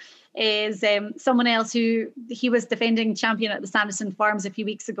sizzler is someone else who he was defending champion at the Sanderson Farms a few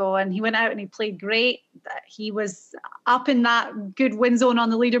weeks ago, and he went out and he played great. He was up in that good win zone on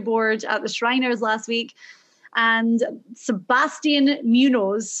the leaderboard at the Shriners last week. And Sebastian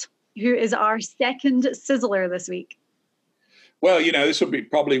Munoz, who is our second sizzler this week. Well, this will be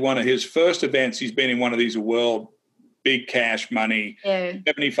probably one of his first events. He's been in one of these world big cash money,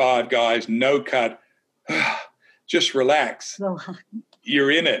 75 guys, no cut. Just relax.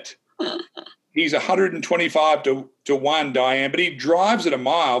 You're in it. He's 125-1, Diane, but he drives at a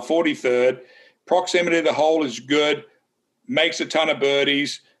mile, 43rd. Proximity to the hole is good, makes a ton of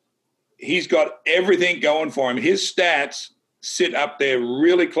birdies. He's got everything going for him. His stats sit up there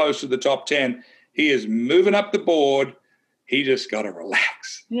really close to the top 10. He is moving up the board. He just got to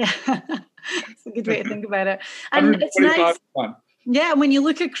relax. Yeah, it's a good way to think about it. And it's nice. Yeah, when you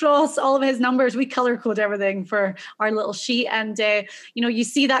look across all of his numbers, we color code everything for our little sheet. And, you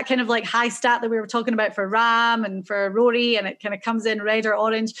see that kind of like high stat that we were talking about for Rahm and for Rory, and it kind of comes in red or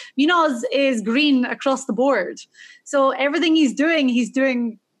orange. Munoz is green across the board. So everything he's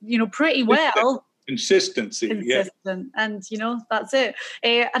doing, pretty well. Consistency. Consistent. Yeah. And, that's it.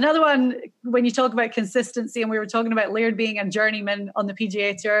 Another one, when you talk about consistency, and we were talking about Laird being a journeyman on the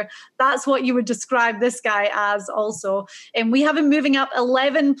PGA Tour, that's what you would describe this guy as also. And we have him moving up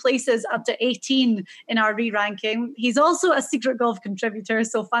 11 places up to 18 in our re-ranking. He's also a Secret Golf contributor,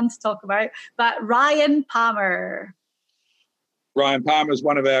 so fun to talk about. But Ryan Palmer. Ryan Palmer is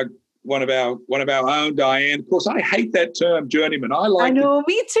one of our own, Diane. Of course, I hate that term, journeyman. I know,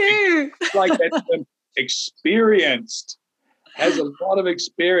 me too. I like that term, experienced. Has a lot of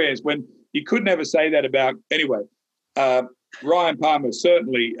experience. When you could never say that about anyway. Ryan Palmer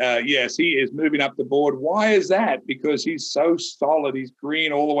certainly, yes, he is moving up the board. Why is that? Because he's so solid. He's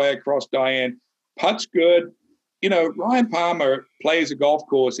green all the way across, Diane. Putts good. Ryan Palmer plays a golf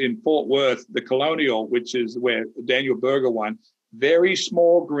course in Fort Worth, the Colonial, which is where Daniel Berger won. Very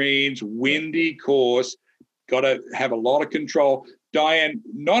small greens, windy course, got to have a lot of control. Diane,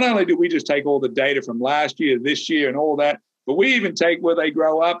 not only do we just take all the data from last year, this year, and all that, but we even take where they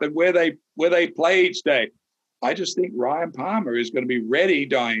grow up and where they play each day. I just think Ryan Palmer is going to be ready,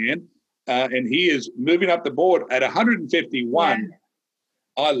 Diane, and he is moving up the board at 151. Yeah.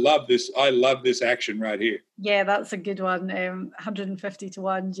 I love this action right here. Yeah, that's a good one.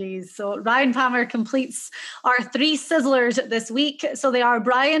 150-1, geez. So Ryan Palmer completes our three sizzlers this week. So they are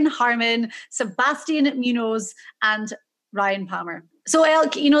Brian Harman, Sebastian Munoz, and Ryan Palmer. So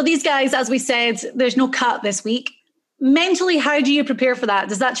Elk, these guys, as we said, there's no cut this week. Mentally, how do you prepare for that?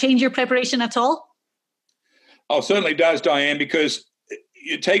 Does that change your preparation at all? Oh, it certainly does, Diane, because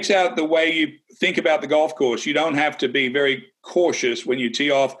it takes out the way you think about the golf course. You don't have to be very cautious when you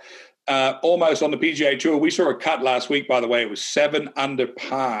tee off. Almost on the PGA Tour, we saw a cut last week, by the way. It was 7 under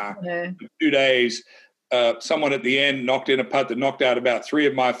par for 2 days. Someone at the end knocked in a putt that knocked out about 3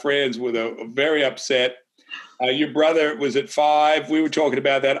 of my friends with a very upset. Your brother was at 5. We were talking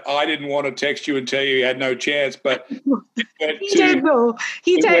about that. I didn't want to text you and tell you had no chance, but he did though.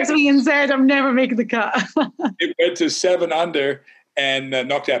 He texted me and said, "I'm never making the cut." It went to 7 under. And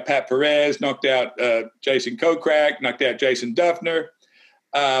knocked out Pat Perez, knocked out Jason Kokrak, knocked out Jason Duffner.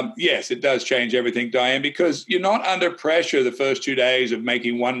 Yes, it does change everything, Diane, because you're not under pressure the first 2 days of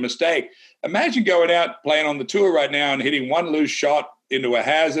making one mistake. Imagine going out playing on the tour right now and hitting one loose shot into a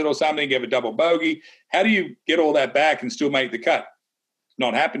hazard or something, give a double bogey. How do you get all that back and still make the cut?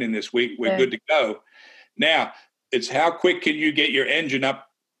 not happening this week. We're good to go. Now, it's how quick can you get your engine up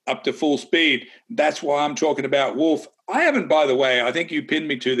to full speed? That's why I'm talking about Wolf. I haven't, by the way, I think you pinned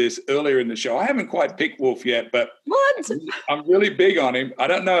me to this earlier in the show. I haven't quite picked Wolf yet, but I'm really big on him. I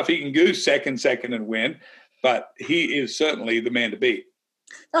don't know if he can go second and win, but he is certainly the man to beat.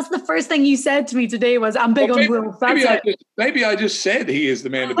 That's the first thing you said to me today was, I'm big on Wolf. Maybe I just said he is the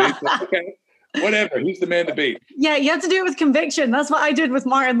man to beat. Okay, whatever. He's the man to beat. Yeah, you have to do it with conviction. That's what I did with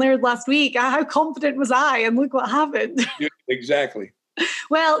Martin Laird last week. How confident was I? And look what happened. Yeah, exactly.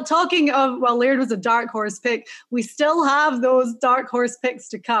 Well, talking of, Laird was a dark horse pick. We still have those dark horse picks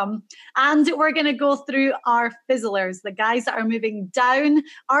to come. And we're going to go through our Fizzlers, the guys that are moving down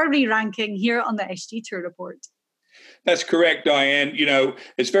our re-ranking here on the SG Tour Report. That's correct, Diane. You know,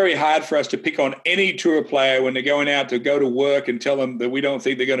 it's very hard for us to pick on any tour player when they're going out to go to work and tell them that we don't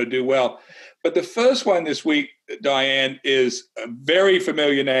think they're going to do well. But the first one this week, Diane, is a very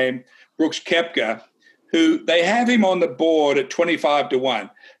familiar name, Brooks Koepka, who they have him on the board at 25-1.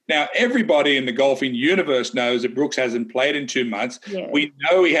 Now, everybody in the golfing universe knows that Brooks hasn't played in 2 months. Yeah. We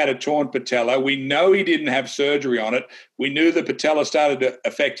know he had a torn patella. We know he didn't have surgery on it. We knew the patella started to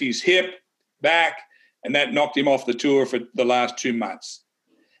affect his hip, back, and that knocked him off the tour for the last 2 months.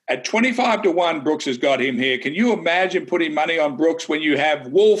 At 25-1, Brooks has got him here. Can you imagine putting money on Brooks when you have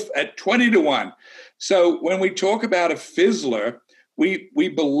Wolf at 20-1? So when we talk about a Fizzler, we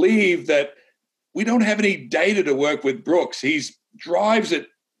believe that we don't have any data to work with Brooks. He drives it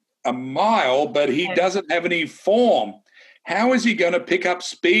a mile, but he doesn't have any form. How is he going to pick up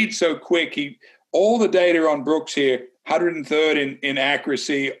speed so quick? All the data on Brooks here, 103rd in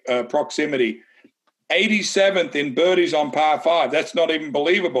accuracy, proximity, 87th in birdies on par 5. That's not even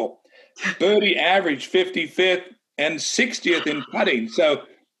believable. Birdie average, 55th, and 60th in putting. So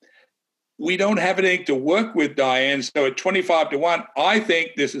we don't have anything to work with, Diane. So at 25-1, I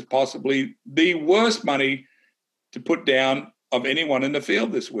think this is possibly the worst money to put down of anyone in the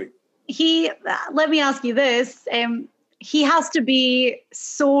field this week. Let me ask you this. He has to be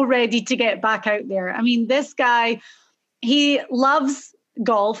so ready to get back out there. I mean, this guy, he loves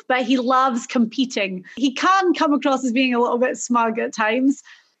golf, but he loves competing. He can come across as being a little bit smug at times,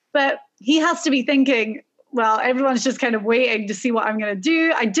 but he has to be thinking, well, everyone's just kind of waiting to see what I'm going to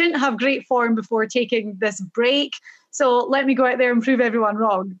do. I didn't have great form before taking this break, so let me go out there and prove everyone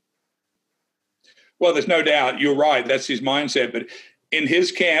wrong. Well, there's no doubt. You're right. That's his mindset. But in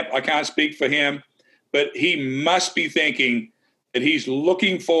his camp, I can't speak for him, but he must be thinking that he's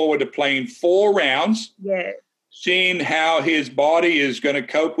looking forward to playing 4 rounds, seeing how his body is going to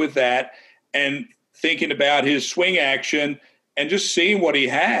cope with that, and thinking about his swing action and just seeing what he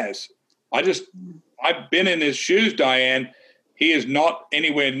has. I've been in his shoes, Diane. He is not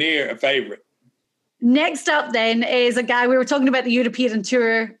anywhere near a favorite. Next up then is a guy, we were talking about the European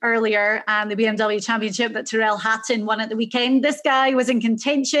Tour earlier and the BMW Championship that Tyrrell Hatton won at the weekend. This guy was in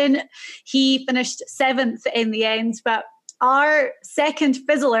contention. He finished 7th in the end, but our second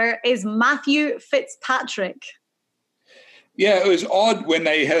Fizzler is Matthew Fitzpatrick. Yeah, it was odd when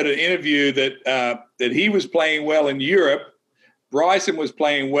they had an interview that he was playing well in Europe. Bryson was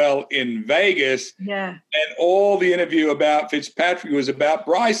playing well in Vegas. Yeah. And all the interview about Fitzpatrick was about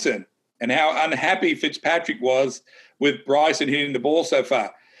Bryson and how unhappy Fitzpatrick was with Bryson hitting the ball so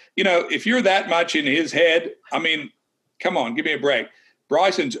far. You know, if you're that much in his head, I mean, come on, give me a break.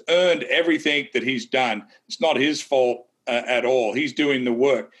 Bryson's earned everything that he's done. It's not his fault at all. He's doing the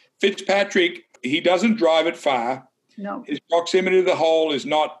work. Fitzpatrick, he doesn't drive it far. No. His proximity to the hole is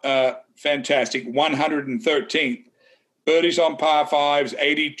not fantastic, 113th. Birdies on par 5s,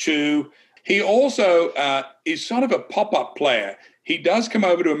 82. He also is sort of a pop-up player. He does come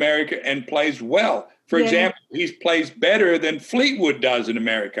over to America and plays well. For example, he plays better than Fleetwood does in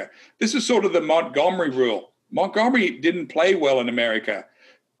America. This is sort of the Montgomery rule. Montgomery didn't play well in America.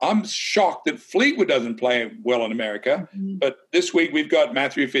 I'm shocked that Fleetwood doesn't play well in America. Mm-hmm. But this week we've got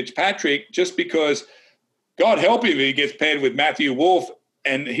Matthew Fitzpatrick just because, God help him if he gets paired with Matthew Wolff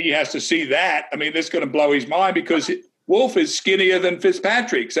and he has to see that. I mean, that's going to blow his mind because Wolff is skinnier than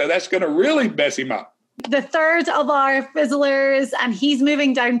Fitzpatrick. So that's going to really mess him up. The third of our Fizzlers, and he's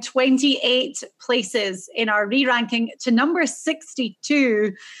moving down 28 places in our re-ranking to number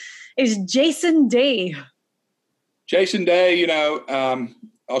 62, is Jason Day. Jason Day, you know,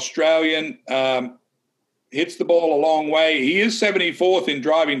 Australian, hits the ball a long way. He is 74th in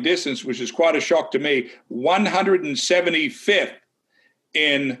driving distance, which is quite a shock to me. 175th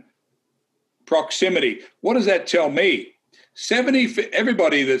in proximity. What does that tell me?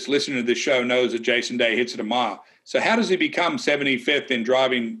 Everybody that's listening to this show knows that Jason Day hits it a mile. So how does he become 75th in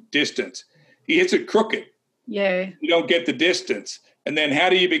driving distance? He hits it crooked. Yeah. You don't get the distance. And then how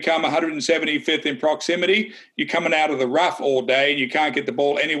do you become 175th in proximity? You're coming out of the rough all day and you can't get the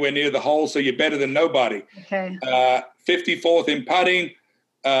ball anywhere near the hole, so you're better than nobody. Okay. 54th in putting,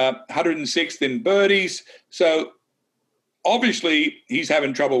 106th in birdies. So obviously he's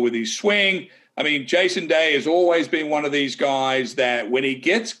having trouble with his swing. I mean, Jason Day has always been one of these guys that when he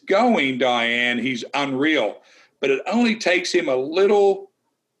gets going, Diane, he's unreal. But it only takes him a little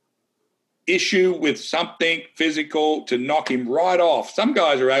issue with something physical to knock him right off. Some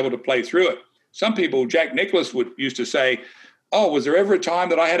guys are able to play through it. Some people, Jack Nicklaus used to say, oh, was there ever a time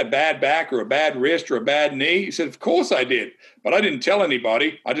that I had a bad back or a bad wrist or a bad knee? He said, of course I did, but I didn't tell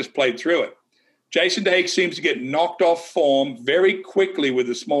anybody. I just played through it. Jason Day seems to get knocked off form very quickly with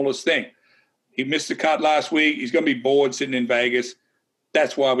the smallest thing. He missed the cut last week. He's going to be bored sitting in Vegas.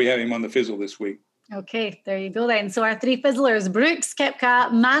 That's why we have him on the Fizzle this week. Okay, there you go then. So our three Fizzlers, Brooks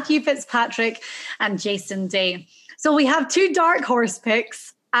Koepka, Matthew Fitzpatrick, and Jason Day. So we have two dark horse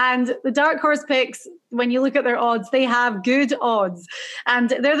picks. And the dark horse picks, when you look at their odds, they have good odds. And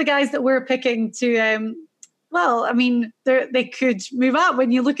they're the guys that we're picking to, they could move up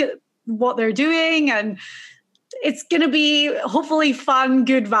when you look at what they're doing. And it's going to be hopefully fun,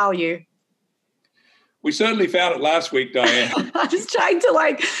 good value. We certainly found it last week, Diane. I was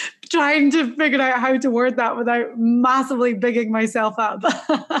trying to figure out how to word that without massively bigging myself up.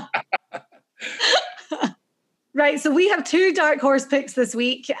 Right, so we have two dark horse picks this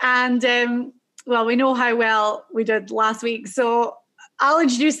week, and we know how well we did last week, so I'll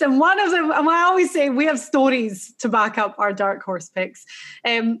introduce them. One of them, and I always say we have stories to back up our dark horse picks.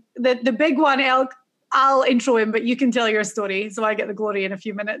 The big one, I'll intro him, but you can tell your story, so I get the glory in a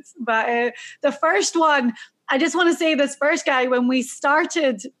few minutes. But the first one, I just want to say this first guy, when we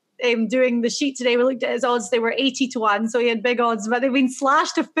started doing the sheet today, we looked at his odds. They were 80-1, so he had big odds, but they've been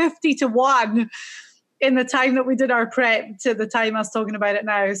slashed to 50-1 in the time that we did our prep to the time I was talking about it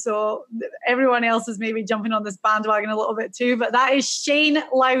now. So everyone else is maybe jumping on this bandwagon a little bit too, but that is Shane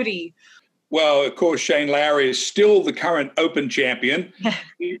Lowry. Well, of course, Shane Lowry is still the current Open champion.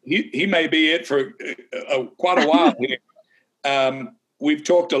 He may be it for quite a while here. We've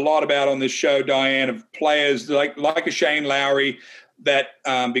talked a lot about on this show, Diane, of players like a Shane Lowry that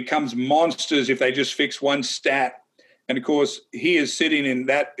becomes monsters if they just fix one stat. And, of course, he is sitting in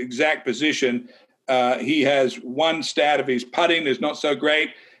that exact position. He has one stat of his putting is not so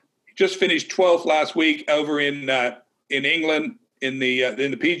great. He just finished 12th last week over in England in the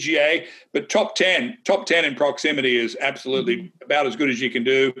PGA, but top 10 in proximity is absolutely about as good as you can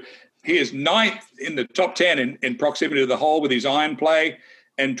do. He is 9th in the top 10 in proximity to the hole with his iron play,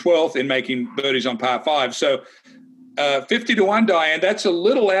 and 12th in making birdies on par 5. So 50-1, Diane, that's a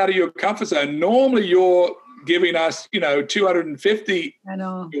little out of your comfort zone. Normally you're giving us 250 I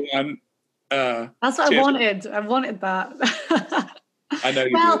know. to 1. That's what I wanted. I wanted that. I know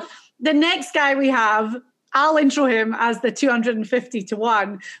you Well, do. The next guy we have, I'll intro him as the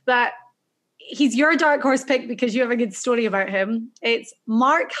 250-1, but he's your dark horse pick because you have a good story about him. It's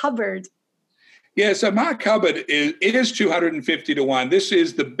Mark Hubbard. Yeah, so Mark Hubbard is 250-1. This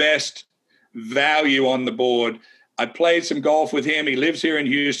is the best value on the board. I played some golf with him. He lives here in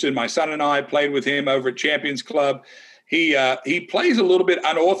Houston. My son and I played with him over at Champions Club. He plays a little bit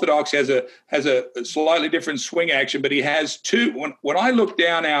unorthodox, has a slightly different swing action, but he has two. When I look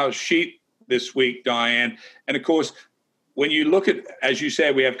down our sheet this week, Diane, and of course, when you look at, as you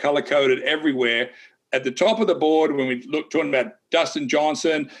said, we have color-coded everywhere. At the top of the board, when we talking about Dustin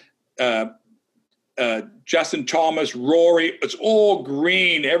Johnson, Justin Thomas, Rory, it's all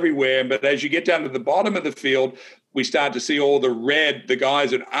green everywhere. But as you get down to the bottom of the field, we start to see all the red, the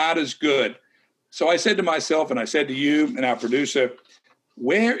guys that aren't as good. So I said to myself, and I said to you and our producer,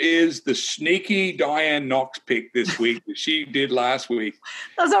 where is the sneaky Diane Knox pick this week that she did last week?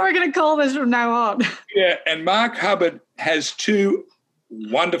 That's what we're going to call this from now on. Yeah, and Mark Hubbard has two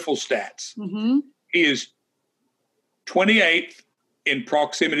wonderful stats. Mm-hmm. He is 28th in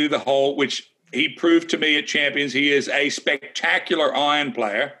proximity to the hole, which he proved to me at Champions. He is a spectacular iron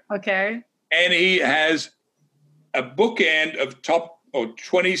player. Okay. And he has a bookend of top or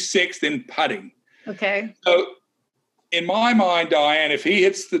 26th in putting. Okay. So in my mind, Diane, if he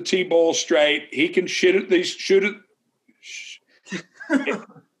hits the tee ball straight, he can shoot it.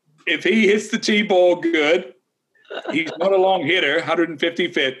 If he hits the tee ball good, he's not a long hitter,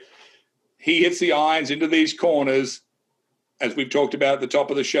 155th. He hits the irons into these corners, as we've talked about at the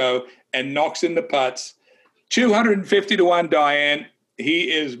top of the show, and knocks in the putts. 250-1, Diane.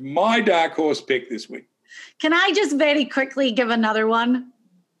 He is my dark horse pick this week. Can I just very quickly give another one?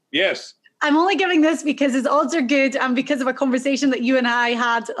 Yes. I'm only giving this because his odds are good and because of a conversation that you and I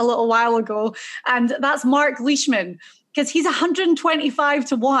had a little while ago, and that's Mark Leishman. because he's 125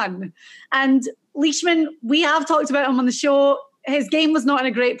 to 1. And Leishman, we have talked about him on the show. His game was not in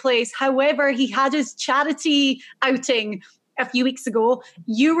a great place. However, he had his charity outing a few weeks ago.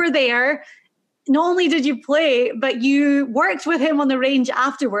 You were there. Not only did you play, but you worked with him on the range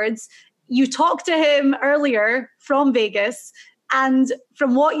afterwards. You talked to him earlier from Vegas. And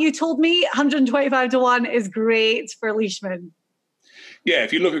from what you told me, 125 to 1 is great for Leishman. Yeah,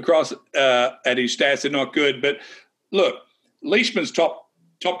 if you look across at his stats, they're not good. But look, Leishman's top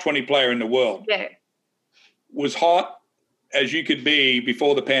 20 player in the world. Yeah. Was hot as you could be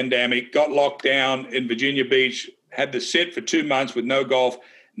before the pandemic, got locked down in Virginia Beach, had to sit for 2 months with no golf,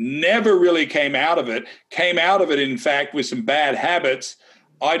 never really came out of it, in fact, with some bad habits.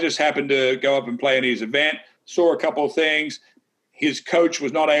 I just happened to go up and play in his event, saw a couple of things. His coach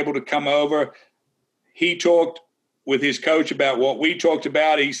was not able to come over. He talked with his coach about what we talked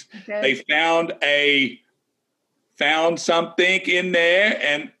about. They found something in there,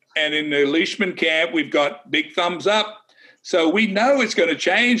 and in the Leishman camp, we've got big thumbs up. So we know it's going to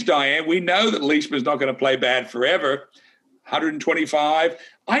change, Diane. We know that Leishman's not going to play bad forever. 125.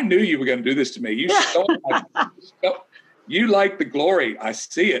 I knew you were going to do this to me. You like the glory. I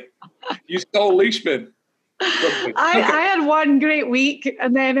see it. You stole Leishman. I had one great week,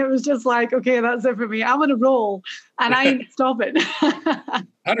 and then it was just like, okay, that's it for me. I'm on a roll, and I ain't stopping.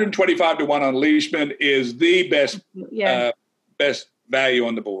 125 to 1 on Leishman is the best value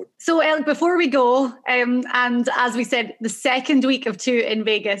on the board. So, Elk, before we go, and as we said, the second week of 2 in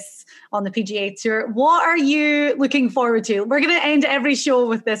Vegas on the PGA Tour, what are you looking forward to? We're going to end every show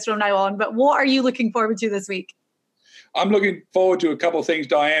with this from now on, but what are you looking forward to this week? I'm looking forward to a couple of things,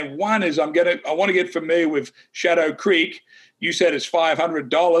 Diane. One is I want to get familiar with Shadow Creek. You said it's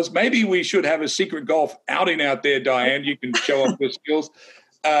 $500. Maybe we should have a secret golf outing out there, Diane. You can show off your skills.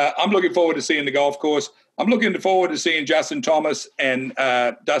 I'm looking forward to seeing the golf course. I'm looking forward to seeing Justin Thomas and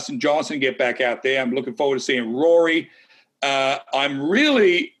Dustin Johnson get back out there. I'm looking forward to seeing Rory. I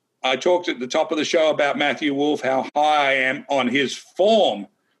talked at the top of the show about Matthew Wolff, how high I am on his form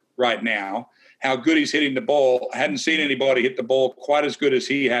right now, how good he's hitting the ball. I hadn't seen anybody hit the ball quite as good as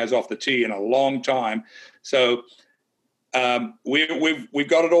he has off the tee in a long time. So we've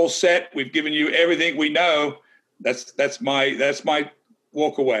got it all set. We've given you everything we know. That's my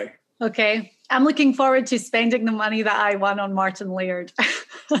walk away. Okay. I'm looking forward to spending the money that I won on Martin Laird.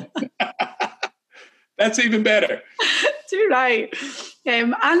 That's even better. Too right.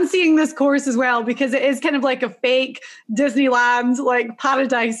 And seeing this course as well, because it is kind of like a fake Disneyland, like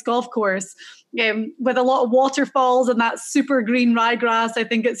paradise golf course with a lot of waterfalls and that super green ryegrass. I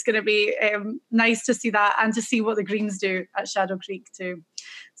think it's going to be nice to see that and to see what the greens do at Shadow Creek too.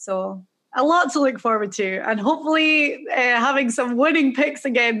 So a lot to look forward to, and hopefully having some winning picks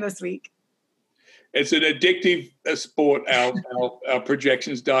again this week. It's an addictive sport, our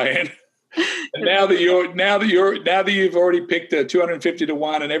projections, Diane. And now that you've already picked a 250 to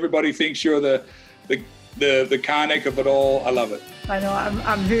 1, and everybody thinks you're the Karnak of it all, I love it. I know,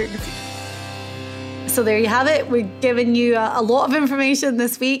 I'm hooked. So there you have it. We've given you a lot of information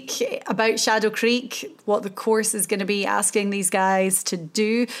this week about Shadow Creek, what the course is going to be asking these guys to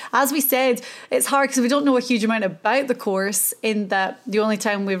do. As we said, it's hard because we don't know a huge amount about the course, in that the only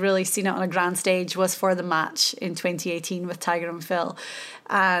time we've really seen it on a grand stage was for the match in 2018 with Tiger and Phil.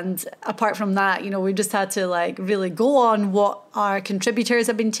 And apart from that, we've just had to really go on what our contributors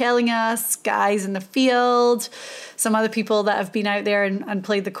have been telling us, guys in the field, some other people that have been out there and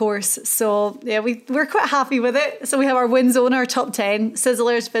played the course. So yeah, we're quite happy with it. So we have our win zone, our top 10,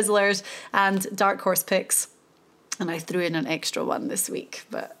 Sizzlers, Fizzlers, and dark horse picks. And I threw in an extra one this week,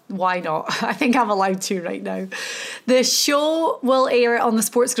 but why not? I think I'm allowed to right now. The show will air on the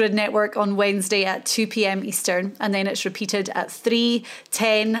Sports Grid Network on Wednesday at 2 p.m. Eastern, and then it's repeated at 3,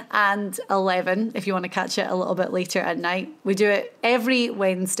 10 and 11 if you want to catch it a little bit later at night. We do it every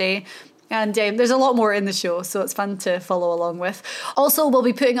Wednesday. And there's a lot more in the show, so it's fun to follow along with. Also, we'll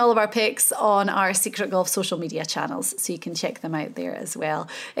be putting all of our picks on our Secret Golf social media channels, so you can check them out there as well.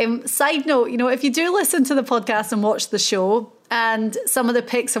 Side note, if you do listen to the podcast and watch the show, and some of the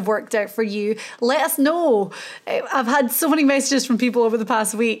picks have worked out for you, let us know. I've had so many messages from people over the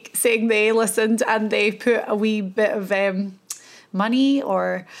past week saying they listened and they put a wee bit of money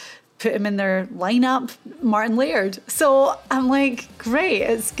or put him in their lineup, Martin Laird. So I'm like, great,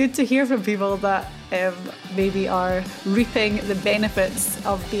 it's good to hear from people that maybe are reaping the benefits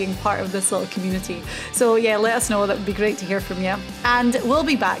of being part of this little community. So yeah, let us know. That would be great to hear from you. And we'll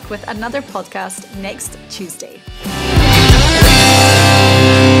be back with another podcast next Tuesday.